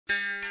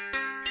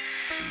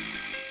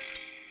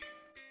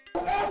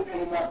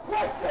any more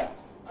questions?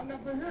 I'm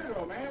not the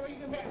hero, man. What are you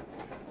gonna say?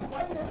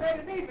 Why are you gonna say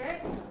to me, man?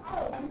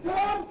 Oh, I'm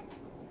John.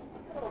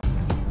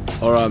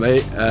 Alright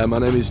mate, my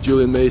name is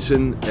Julien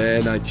Masson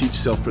and I teach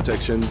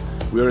self-protection.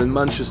 We're in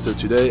Manchester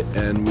today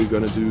and we're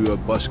gonna do a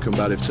bus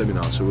combative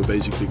seminar, so we're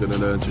basically gonna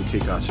learn to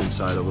kick ass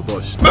inside of a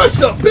bus.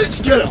 Mess up,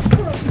 bitch, get up!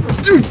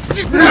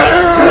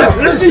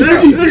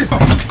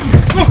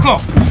 Fuck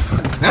off!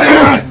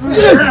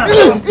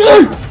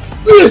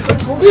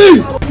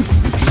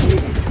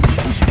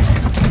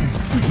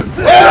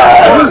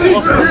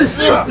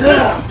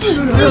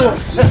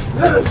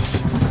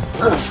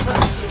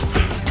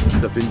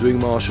 I've been doing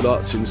martial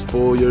arts since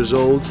 4 years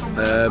old.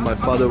 My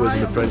father was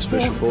in the French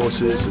Special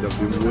Forces and I've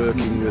been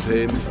working with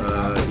him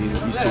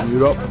in Eastern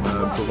Europe,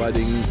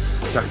 providing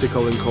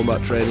tactical and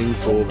combat training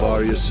for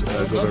various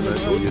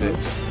governmental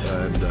units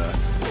and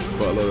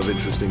quite a lot of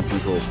interesting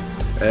people.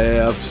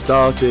 I've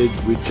started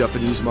with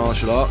Japanese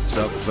martial arts.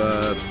 I've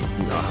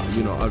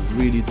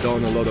really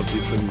done a lot of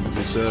different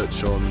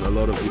research on a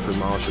lot of different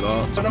martial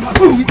arts. And I'm like,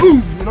 boom,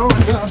 boom, you know,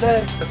 and then I'm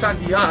there, attack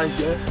the eyes,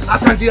 yeah?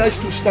 Attack the eyes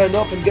to stand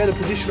up and get a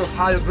position of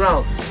higher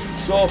ground.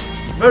 So,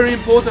 very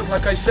important,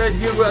 like I said,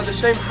 here we're at the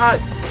same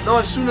height. Now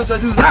as soon as I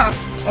do that,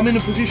 I'm in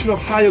a position of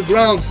higher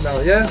ground now,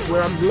 yeah?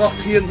 Where I'm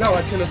locked here, now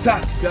I can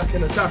attack. Yeah, I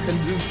can attack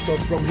and do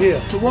stuff from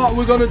here. So what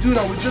we're gonna do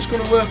now, we're just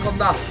gonna work on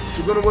that.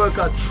 We're gonna work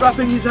at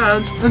trapping his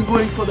hands and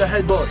going for the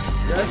headbutt,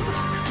 yeah?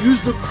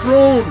 Use the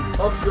crown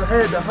of your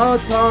head, the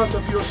hard part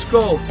of your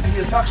skull. He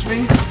attacks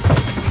me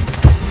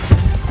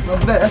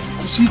from there.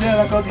 You see there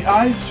I got the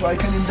eye, so I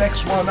can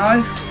index one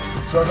eye.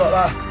 So I got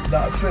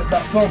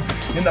that thumb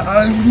in the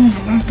eye.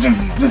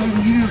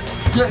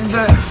 Get in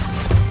there.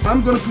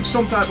 I'm gonna put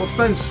some type of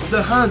fence with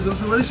the hands and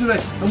so listen to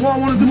me. And what I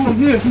want to do from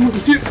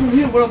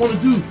here, what I want to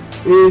do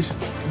is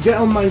get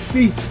on my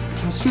feet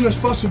as soon as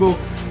possible,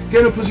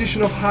 get a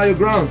position of higher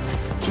ground.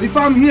 So if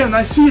I'm here and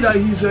I see that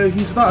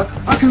he's back,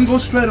 I can go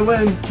straight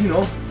away and, you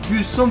know,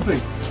 use something.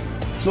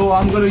 So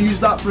I'm gonna use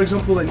that, for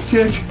example, and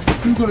kick.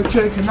 I'm gonna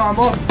kick and now I'm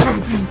up.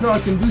 Now I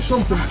can do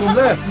something from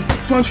there.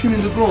 Punch him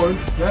in the groin,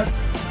 yeah?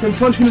 Then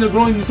punch him in the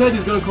groin, his head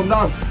is gonna come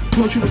down.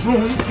 Punch in the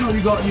groin,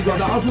 you got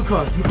that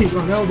uppercut, you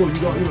got an elbow, you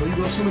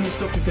got so many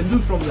stuff you can do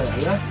from there,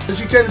 yeah? As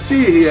you can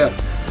see here,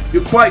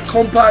 you're quite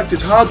compact,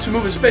 it's hard to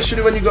move,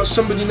 especially when you got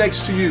somebody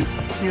next to you.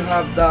 You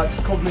have that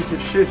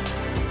cognitive shift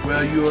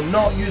where you're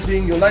not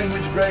using your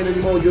language brain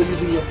anymore, you're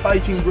using your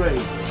fighting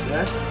brain,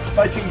 yeah?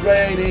 Fighting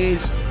brain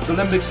is the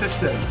limbic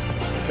system,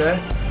 okay?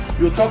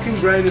 Your talking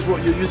brain is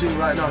what you're using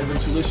right now, even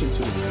to listen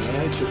to me,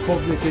 yeah? It's your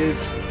cognitive,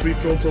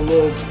 prefrontal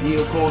lobe,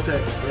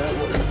 neocortex, yeah?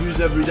 What you use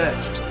every day.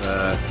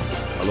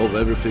 I love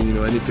everything, you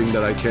know, anything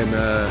that I can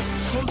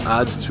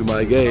add to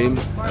my game,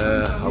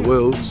 I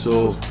will.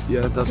 So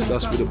yeah, that's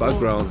with the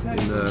background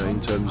in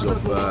terms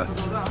of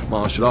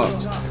martial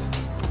arts.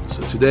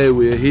 So today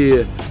we're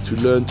here to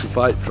learn to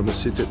fight from a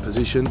seated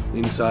position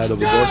inside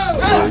of a bus.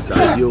 So it's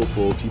ideal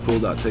for people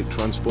that take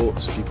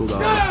transports, people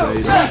that are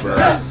afraid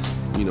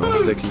of you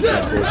know, taking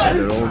transports on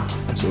their own.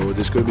 So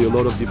there's going to be a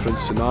lot of different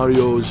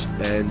scenarios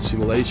and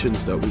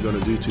simulations that we're going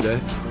to do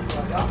today.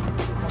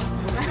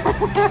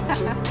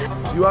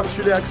 You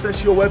actually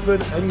access your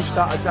weapon and you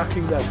start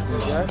attacking them,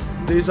 yeah?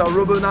 These are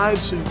rubber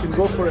knives, so you can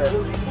go for it.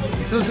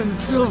 It doesn't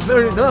feel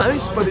very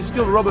nice, but it's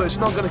still rubber, it's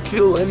not going to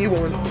kill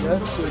anyone,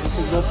 yeah? So you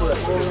can go for it.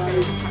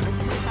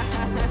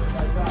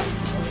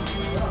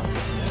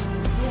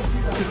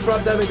 You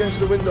trap them against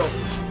the window,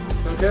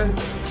 okay?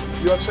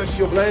 You access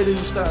your blade and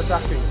you start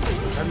attacking,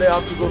 and they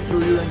have to go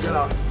through you and get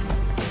out.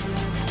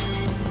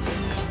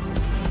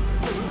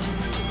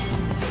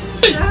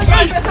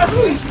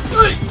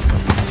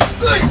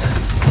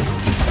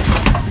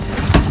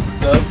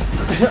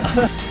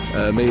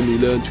 Mainly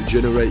learn to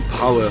generate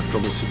power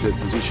from a seated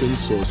position,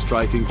 so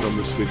striking from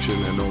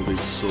restriction and all these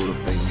sort of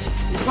things.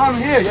 If I'm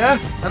here, yeah,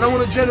 and I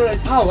want to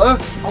generate power,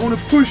 I want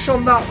to push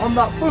on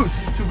that foot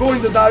to go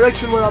in the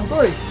direction where I'm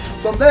going.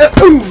 So I'm there,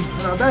 boom,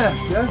 and I'm there,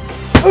 yeah,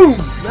 boom,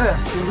 there,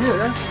 in here,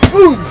 yeah,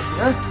 boom,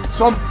 yeah.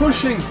 So I'm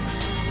pushing.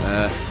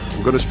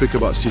 I'm going to speak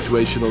about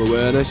situational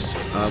awareness.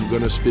 I'm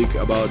going to speak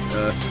about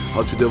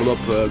how to develop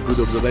good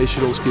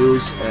observational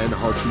skills and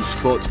how to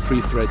spot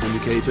pre-threat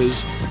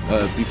indicators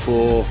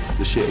before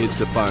the shit hits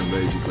the fan,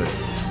 basically.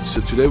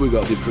 So today we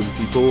got different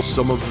people.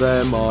 Some of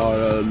them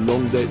are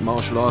long date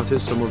martial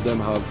artists, some of them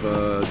have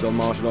done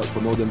martial arts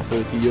for more than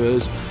 30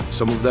 years,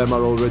 some of them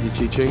are already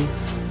teaching.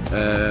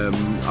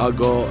 I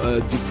got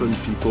different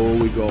people,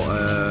 we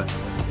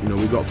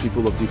got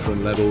people of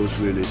different levels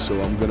really,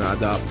 so I'm going to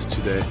adapt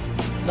today.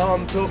 Now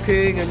I'm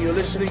talking and you're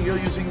listening, you're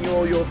using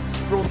your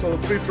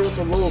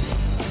prefrontal lobe,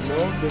 you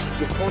know,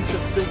 the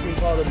conscious thinking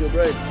part of your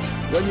brain.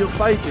 When you're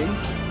fighting,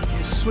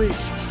 you switch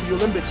to your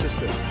limbic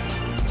system.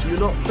 So you're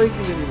not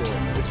thinking anymore.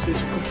 It's a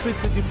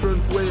completely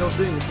different way of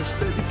being. It's a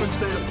different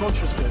state of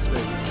consciousness,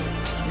 maybe.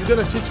 So you're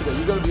going to see today,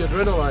 you're going to be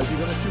adrenalized, you're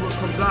going to see what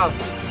comes out.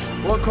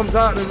 What comes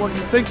out and what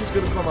you think is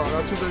going to come out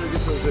are two very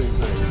different things.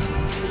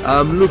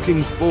 I'm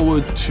looking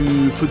forward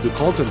to put the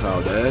content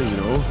out there, you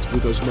know, to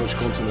put as much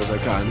content as I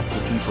can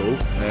for people,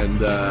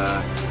 and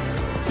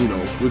you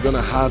know, we're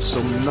gonna have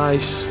some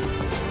nice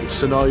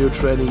scenario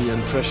training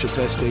and pressure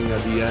testing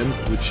at the end,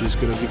 which is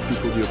going to give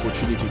people the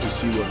opportunity to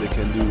see what they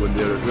can do when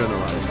they're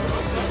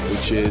adrenalized,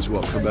 which is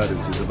what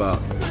Combatives is about,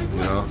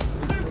 you know,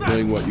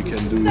 knowing what you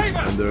can do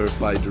under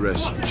fight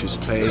duress, which is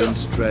pain,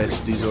 stress,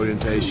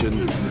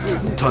 disorientation,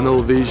 tunnel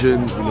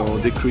vision, you know,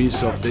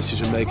 decrease of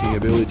decision-making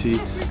ability,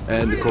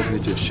 and the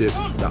cognitive shift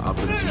that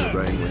happens in your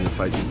brain when you're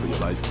fighting for your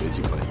life,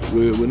 basically.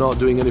 We're not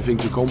doing anything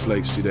too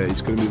complex today.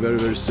 It's going to be very,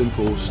 very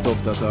simple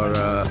stuff that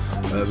are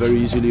very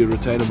easily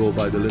retainable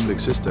by the limbic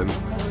system.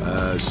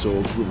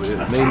 So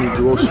mainly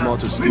gross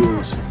motor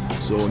skills.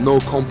 So no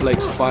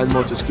complex fine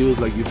motor skills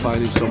like you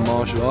find in some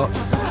martial arts.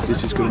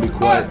 This is going to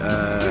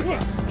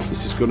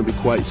be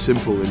quite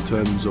simple in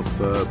terms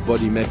of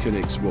body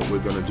mechanics, what we're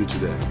going to do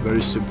today.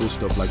 Very simple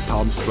stuff like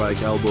palm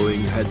strike,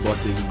 elbowing,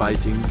 headbutting,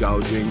 biting,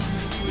 gouging,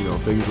 you know,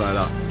 things like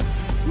that.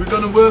 We're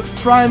going to work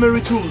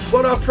primary tools.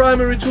 What are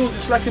primary tools?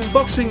 It's like in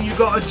boxing, you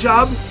got a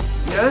jab,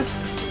 yeah?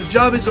 The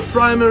jab is a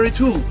primary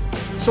tool,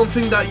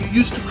 something that you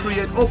use to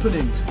create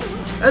openings.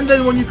 And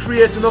then when you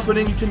create an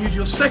opening, you can use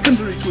your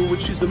secondary tool,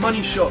 which is the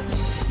money shot,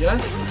 yeah?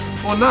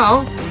 For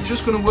now, we're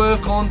just going to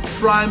work on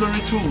primary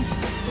tools,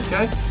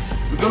 okay?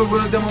 We're going to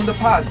work them on the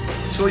pad.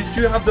 So if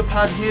you have the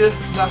pad here,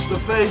 that's the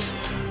face.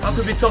 I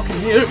could be talking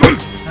here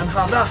and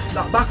have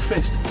that back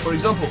fist, for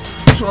example.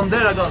 So on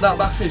there I got that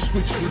back fist,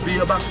 which would be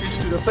a back fist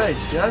to the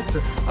face, yeah?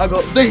 So I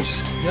got this,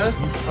 yeah?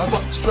 I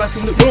got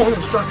striking the groin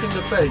and striking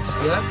the face,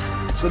 yeah?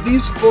 So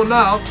these, for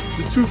now,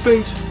 the two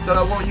things that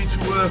I want you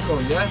to work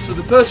on, yeah? So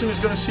the person is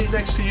going to sit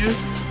next to you,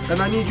 and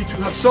I need you to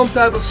have some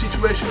type of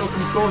situational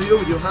control here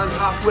with your hands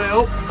halfway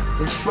up,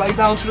 and strike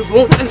down to the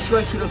groin and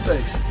strike to the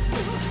face.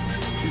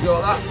 You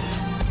got that?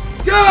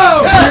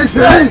 Go! Yes,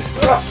 yes!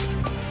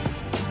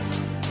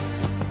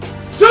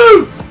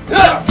 2!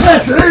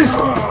 Yes, yes!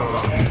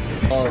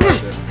 Oh,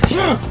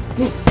 shit.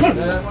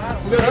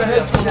 We're going to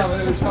head to that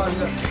every time.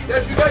 Yeah,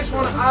 if you guys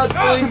want to add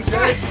things,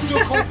 yeah, if you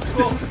feel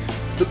comfortable.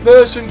 The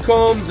person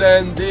comes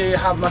and they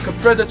have like a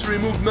predatory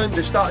movement,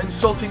 they start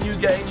insulting you,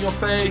 get in your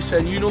face,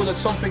 and you know that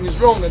something is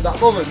wrong at that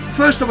moment.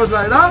 First I was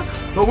like that,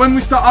 but when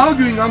we start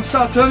arguing, I'm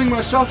start turning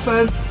myself,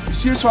 and you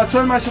see, so I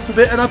turn myself a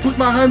bit and I put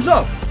my hands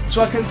up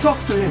so I can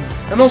talk to him,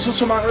 and also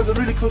so my hands are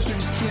really close to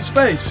his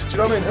face. Do you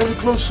know what I mean? And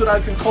close so that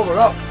I can cover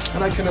up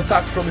and I can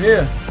attack from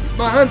here. If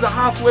my hands are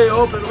halfway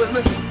up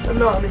and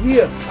now I'm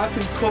here, I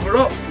can cover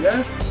up,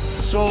 yeah?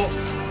 So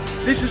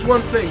this is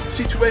one thing,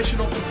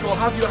 situational control.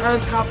 Have your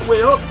hands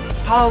halfway up,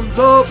 palms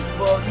up,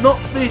 but not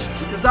fist,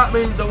 because that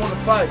means I want to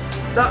fight.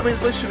 That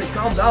means literally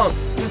calm down.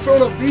 In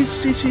front of these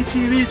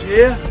CCTVs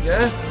here,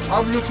 yeah,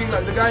 I'm looking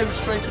like the guy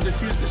who's trying to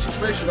defuse the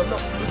situation. I'm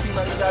not looking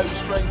like the guy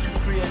who's trying to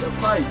create a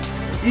fight.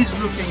 He's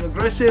looking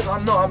aggressive,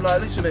 I'm not. I'm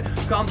like, listen,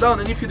 calm down,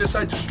 and if you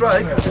decide to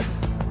strike,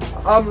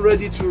 I'm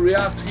ready to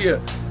react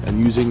here. And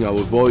using our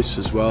voice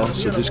as well,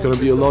 so there's going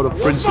to be a lot of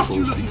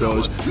principles,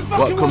 because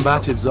what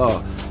combatives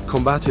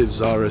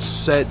are a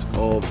set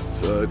of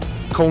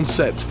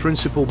concept,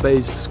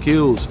 principle-based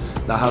skills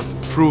that have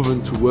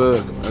proven to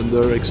work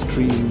under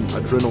extreme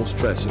adrenal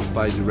stress and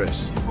fight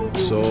duress.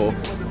 So,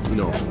 you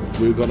know,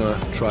 we're gonna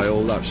try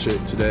all that shit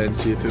today and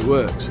see if it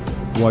works.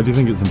 Why do you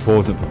think it's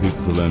important for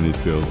people to learn these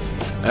skills?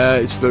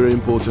 It's very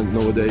important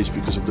nowadays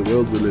because of the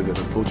world we live in,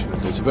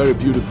 unfortunately. It's a very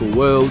beautiful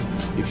world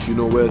if you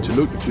know where to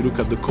look, if you look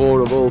at the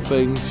core of all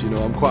things. You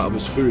know, I'm quite of a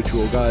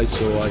spiritual guy,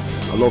 so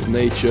I love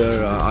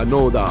nature. I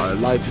know that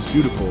life is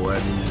beautiful,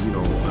 and you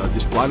know,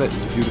 this planet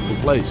is a beautiful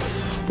place.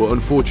 But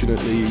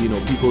unfortunately, you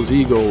know, people's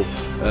ego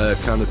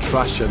kind of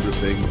trash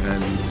everything,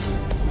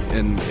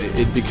 and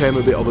it became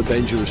a bit of a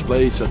dangerous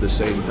place at the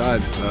same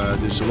time.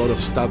 There's a lot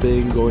of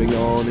stabbing going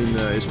on,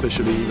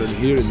 especially even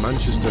here in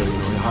Manchester. You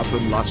know, it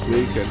happened last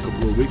week and a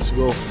couple of weeks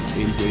ago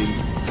in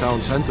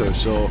town centre.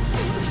 So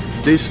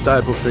this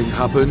type of thing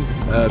happened.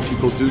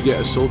 People do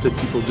get assaulted,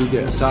 people do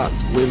get attacked,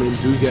 women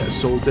do get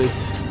assaulted,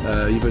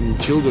 even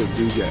children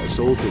do get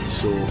assaulted.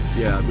 So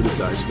yeah, I believe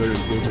that it's very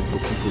important for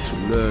people to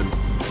learn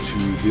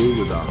to deal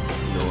with that,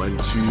 you know, and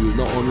to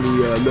not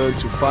only learn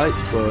to fight,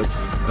 but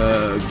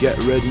get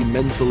ready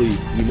mentally,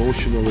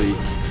 emotionally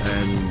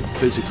and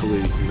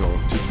physically, you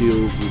know, to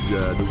deal with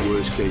the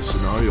worst case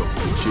scenario,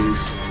 which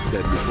is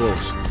deadly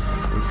force.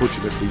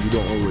 Unfortunately, you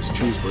don't always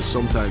choose, but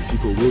sometimes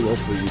people will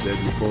offer you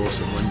deadly force,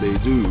 and when they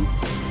do,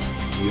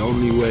 the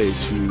only way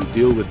to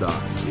deal with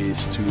that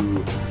is to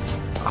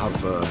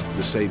have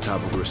the same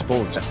type of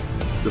response.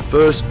 The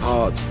first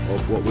part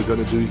of what we're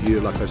going to do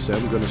here, like I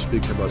said, we're going to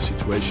speak about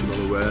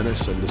situational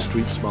awareness and the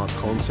street smart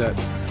concept.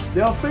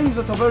 There are things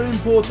that are very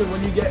important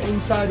when you get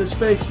inside a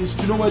space, is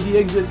to know where the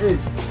exit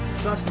is.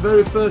 That's the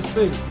very first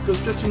thing,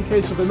 because just in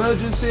case of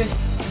emergency,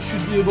 you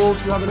should be able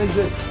to have an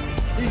exit.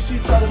 These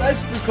seats are the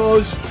best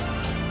because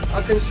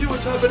I can see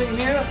what's happening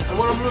here, and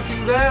when I'm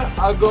looking there,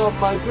 I got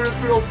my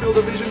peripheral field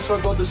of vision, so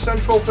I got the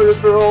central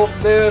peripheral,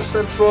 near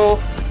central,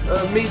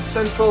 mid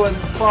central and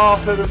far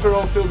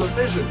peripheral field of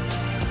vision.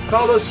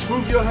 Carlos,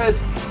 move your head.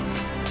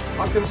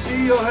 I can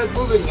see your head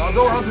moving. I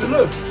don't have to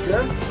look,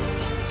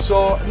 yeah?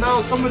 So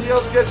now somebody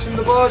else gets in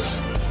the bus,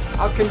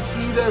 I can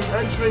see them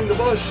entering the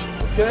bush,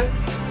 okay?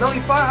 Now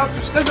if I have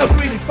to stand up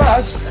really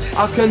fast,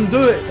 I can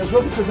do it as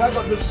well because I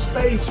got the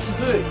space to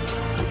do it.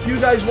 If you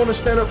guys want to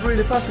stand up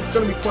really fast, it's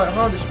going to be quite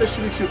hard,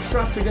 especially if you're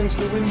trapped against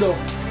the window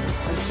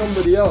and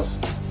somebody else.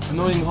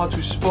 Knowing how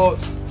to spot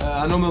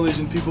anomalies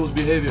in people's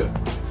behavior,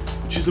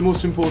 which is the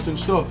most important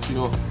stuff, you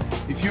know.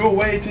 If you're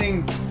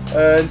waiting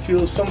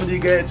until somebody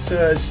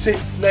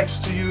sits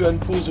next to you and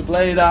pulls a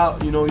blade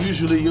out, you know,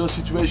 usually your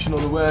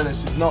situational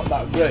awareness is not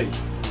that great,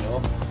 you know.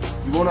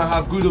 You want to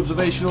have good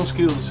observational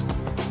skills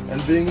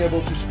and being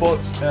able to spot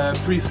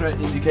pre-threat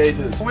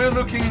indicators. We're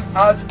looking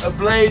at a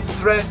blade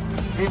threat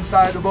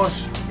inside the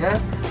bush, yeah?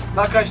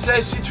 Like I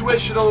said,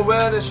 situational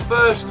awareness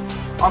first.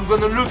 I'm going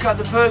to look at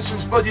the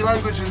person's body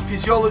language and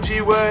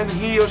physiology when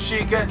he or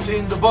she gets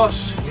in the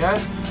bus, yeah,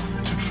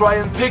 to try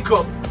and pick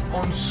up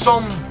on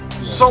some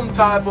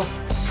type of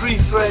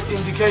pre-threat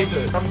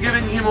indicator. I'm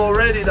giving him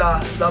already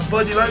that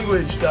body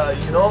language that,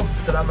 you know,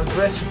 that I'm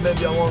aggressive,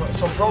 maybe I want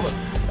some problem.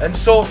 And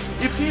so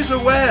if he's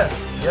aware,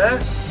 yeah,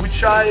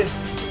 which I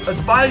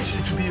advise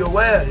you to be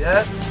aware,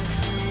 yeah,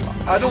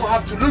 I don't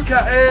have to look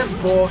at him,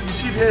 but you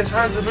see if his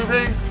hands are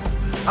moving,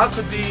 that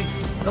could be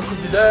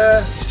there.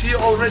 You see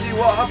already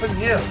what happened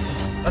here?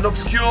 An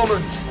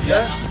obscurement,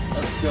 yeah?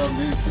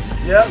 Obscurement.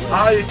 Yeah,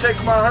 I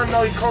take my hand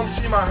now, you can't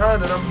see my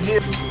hand and I'm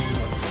here.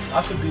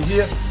 I could be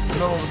here,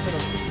 and all of a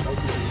sudden I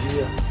could be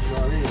here. Do you know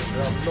what I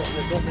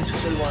mean? Don't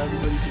necessarily want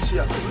everybody to see,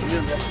 I could be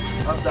here, but I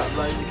have that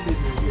right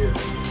indicator here.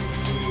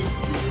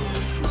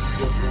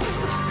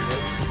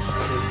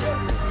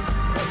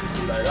 I could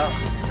be like that,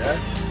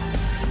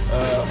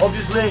 yeah?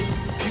 Obviously,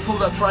 people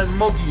that try and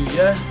mug you,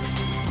 yeah?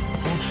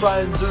 Will try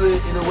and do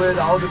it in a way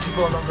that other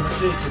people are not going to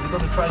see it, so they're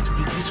going to try to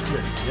be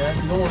discreet, yeah?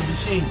 You don't want to be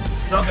seen.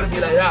 You're not going to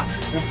be like that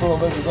in front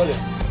of everybody.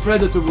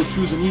 Predator will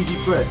choose an easy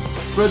prey.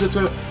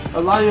 Predator, a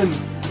lion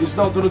is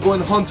not going to go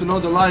and hunt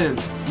another lion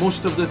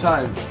most of the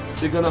time.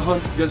 They're going to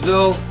hunt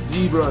gazelle,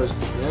 zebras,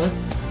 yeah?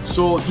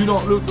 So do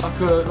not look like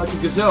a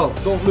gazelle,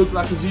 don't look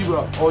like a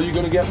zebra, or you're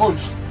going to get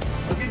punched.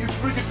 I'll give you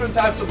 3 different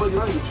types of body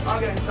language. I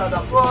get inside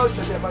that bus,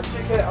 I get my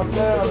ticket, I'm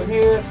there, I'm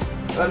here,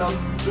 and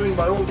I'm doing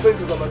my own thing.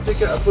 I've got my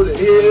ticket, I put it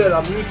here, and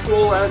I'm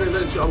neutral, and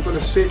eventually I'm going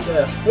to sit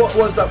there. What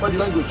was that body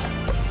language?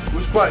 It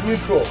was quite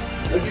neutral.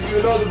 I'll give you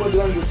another body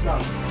language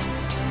now.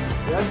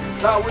 Yeah?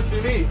 That would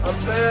be me.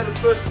 I'm there the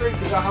first thing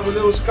because I have a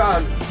little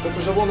scan,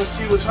 because I want to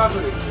see what's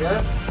happening,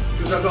 yeah?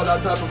 Because I've got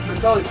that type of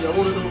mentality. I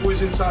want to know who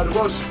is inside the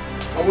bus.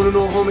 I want to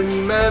know how many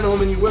men, how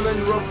many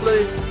women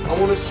roughly. I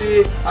want to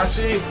see, I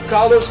see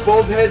Carlos,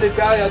 bald-headed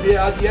guy at the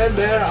end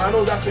there. I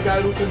know that's a guy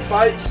who can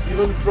fight,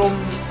 even from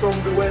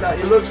the way that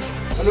he looks.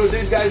 I know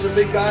this guy's a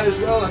big guy as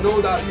well. I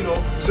know that, you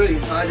know, so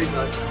he's hiding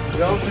that, you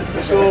know.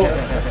 So,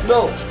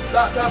 no,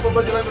 that type of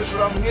body language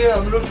where I'm here,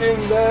 I'm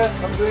looking there,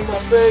 I'm doing my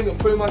thing, I'm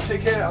putting my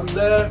ticket, I'm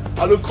there.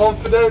 I look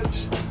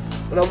confident.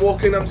 When I'm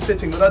walking, I'm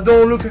sitting, but I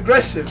don't look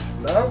aggressive,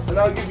 no? And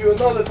I'll give you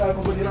another type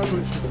of body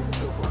language.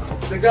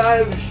 The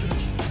guy who's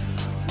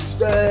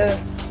there,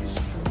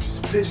 he's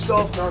pissed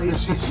off now,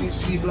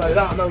 he's like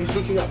that, now he's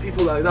looking at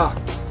people like that.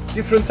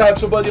 Different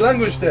types of body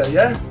language there,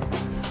 yeah?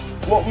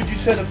 What would you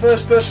say? The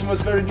first person was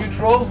very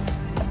neutral,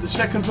 the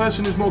second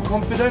person is more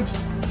confident,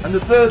 and the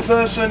third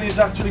person is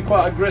actually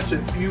quite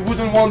aggressive. You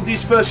wouldn't want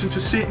this person to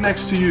sit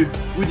next to you,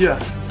 would you?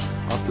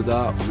 After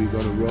that, we're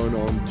going to run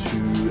on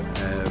to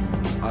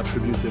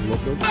attribute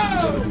development.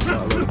 We're going to do quite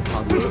a lot of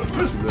hard work to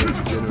learn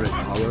to generate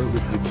power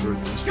with different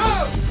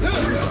instruments, different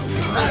tools that we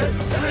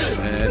have.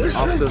 And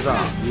after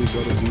that, we're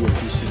going to do a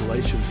few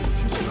simulations and a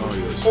few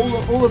scenarios.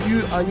 All of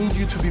you, I need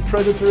you to be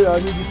predatory. I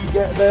need you to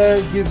get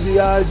there, give the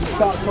eyes, you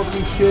start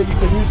talking shit, you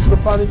can use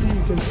profanity,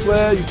 you can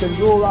swear, you can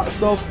do all that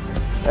stuff.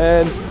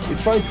 And you're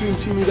trying to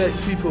intimidate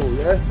people,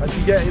 yeah, as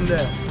you get in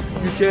there.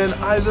 You can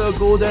either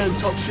go there and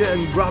talk shit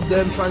and grab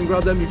them, try and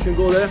grab them, you can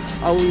go there.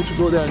 I want you to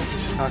go there and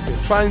just attack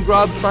it. Try and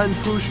grab, try and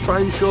push,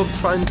 try and shove,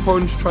 try and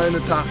punch, try and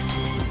attack.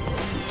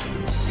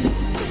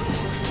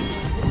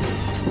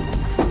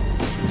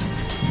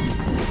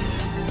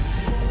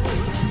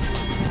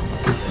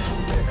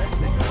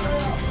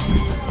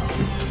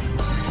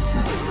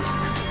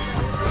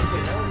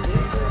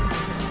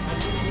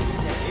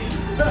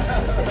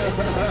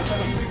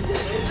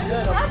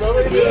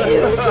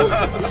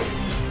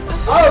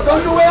 Out,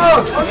 on your way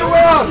out, on your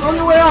way out, on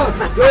your way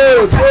out.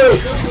 Good,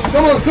 good.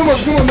 Come on,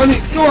 money.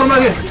 Come on,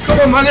 money. Come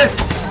on, money.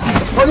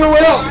 On your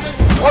way out.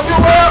 On your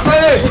way out,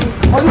 money.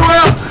 On your way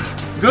out.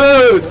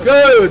 Good,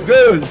 good,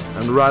 good.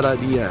 And right at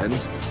the end,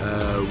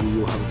 we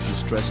will have a few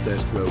stress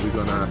tests where we're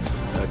gonna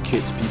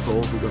kit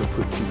people. We're gonna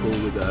put people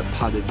with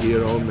padded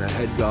gear on, a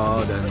head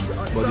guard and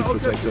body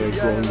protector,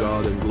 groin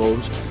guard and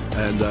gloves.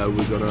 And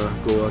we're gonna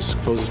go as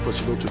close as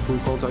possible to full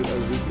contact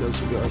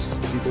as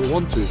people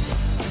want to.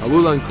 I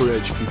will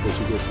encourage people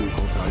to go full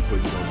contact, but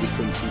you know,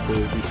 different people,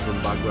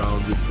 different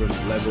background, different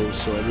levels,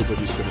 so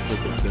everybody's going to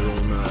take up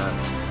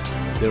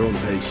their own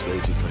pace,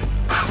 basically.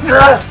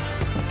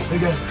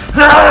 Again.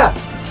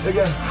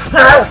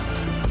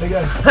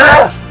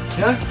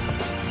 Yeah?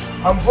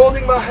 I'm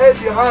holding my head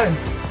behind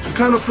to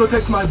kind of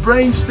protect my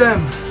brain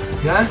stem,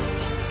 yeah?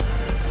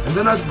 And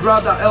then I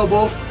grab that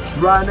elbow,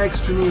 right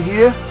next to me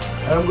here,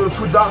 and I'm going to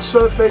put that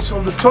surface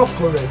on the top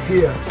of it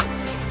here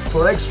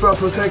for extra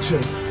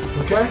protection.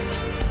 Okay?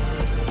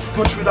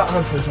 Punch with that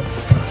hand for example.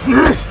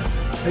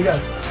 Again.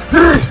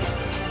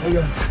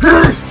 Again.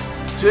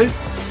 See?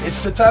 It's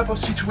the type of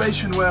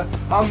situation where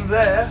I'm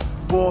there,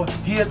 but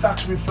he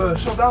attacks me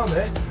first. So down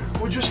there,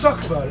 we'll just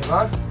talk about it,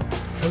 man.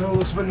 And all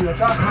this when you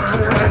attack.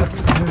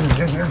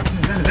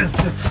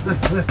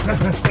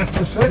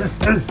 That's it.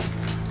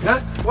 Yeah?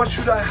 What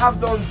should I have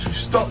done to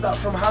stop that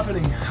from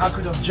happening? I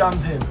could have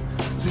jammed him.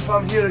 So if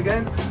I'm here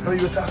again, now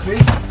you attack me.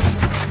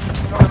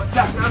 Now I'm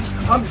attacking him,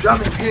 I'm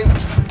jamming him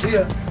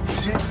here. You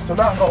see? So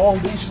now I've got all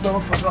these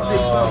stuff, I've got this,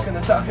 now I can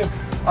attack him.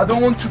 I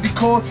don't want to be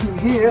caught in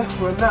here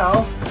where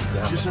now,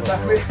 just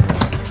attack me.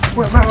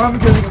 Well, now I'm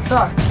getting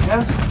attacked,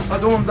 yeah? I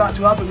don't want that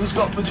to happen. He's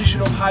got a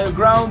position of higher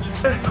ground.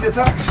 He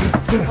attacks,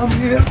 I'm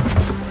here,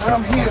 and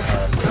I'm here,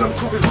 and I'm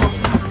coming up.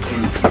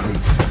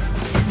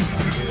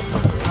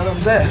 And I'm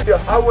there.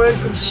 Yeah, I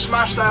went and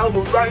smashed the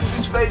elbow right in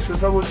his face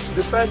as I was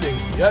defending,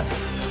 yeah?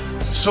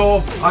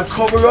 So I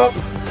cover up,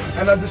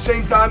 and at the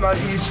same time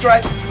he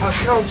strike, I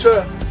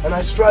counter, and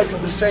I strike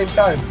at the same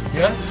time,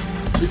 yeah?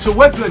 So it's a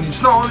weapon,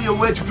 it's not only a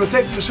way to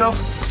protect yourself,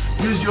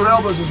 use your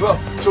elbows as well.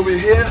 So we're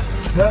here,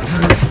 yeah?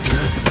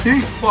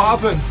 See what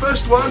happened?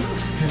 First one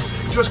is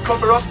just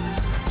cover up,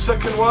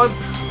 second one,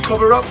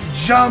 cover up,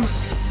 jam,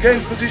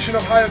 gain position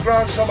of higher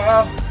ground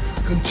somehow,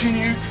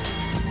 continue,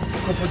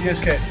 go for the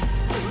escape.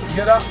 You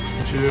get that?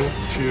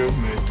 Chill,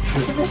 mate.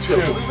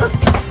 Chill.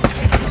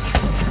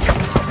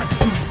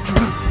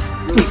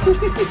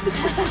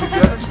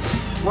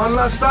 One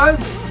last time.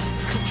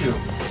 Chill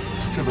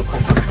the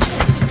comfort.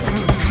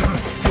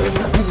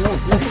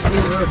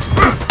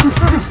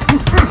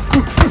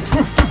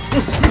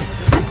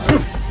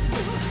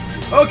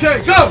 Okay,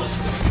 go!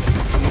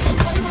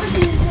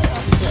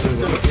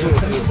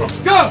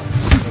 Go!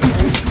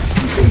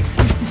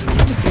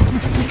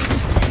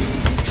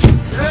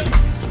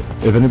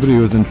 If anybody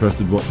was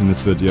interested watching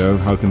this video,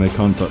 how can they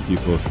contact you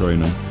for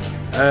training?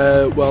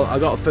 Well, I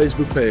got a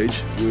Facebook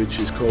page which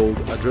is called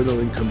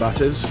Adrenaline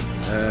Combatives.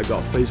 I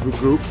got a Facebook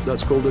group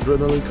that's called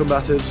Adrenaline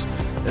Combatives.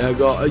 I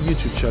got a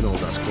YouTube channel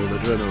that's called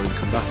Adrenaline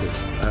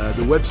Combatives.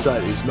 The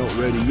website is not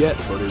ready yet,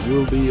 but it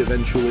will be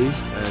eventually,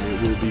 and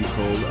it will be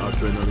called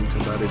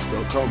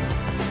adrenalinecombatives.com.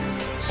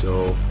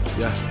 So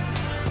yeah,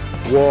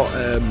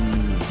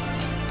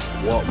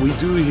 what we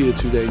do here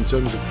today in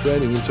terms of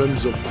training, in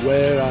terms of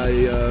where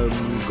I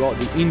got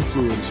the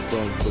influence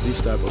from for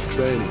this type of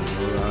training,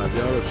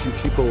 there are a few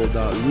people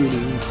that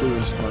really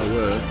influenced my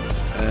work,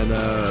 and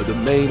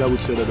I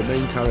would say that the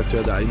main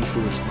character that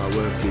influenced my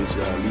work is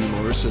Lee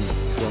Morrison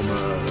from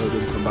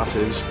Urban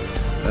Combatives.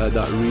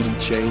 That really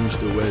changed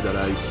the way that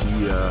I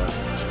see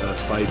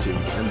fighting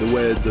and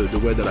the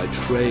way that I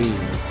train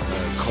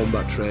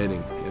combat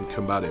training in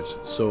combatives.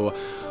 So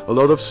a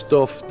lot of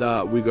stuff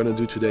that we're gonna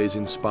do today is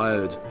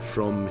inspired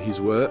from his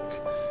work,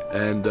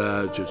 and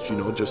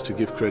just to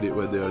give credit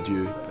where they are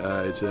due,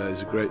 he's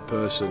a great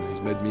person.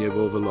 He's made me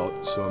evolve a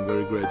lot, so I'm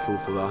very grateful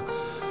for that.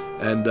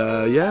 And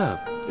yeah,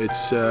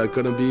 it's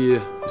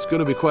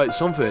gonna be quite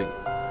something.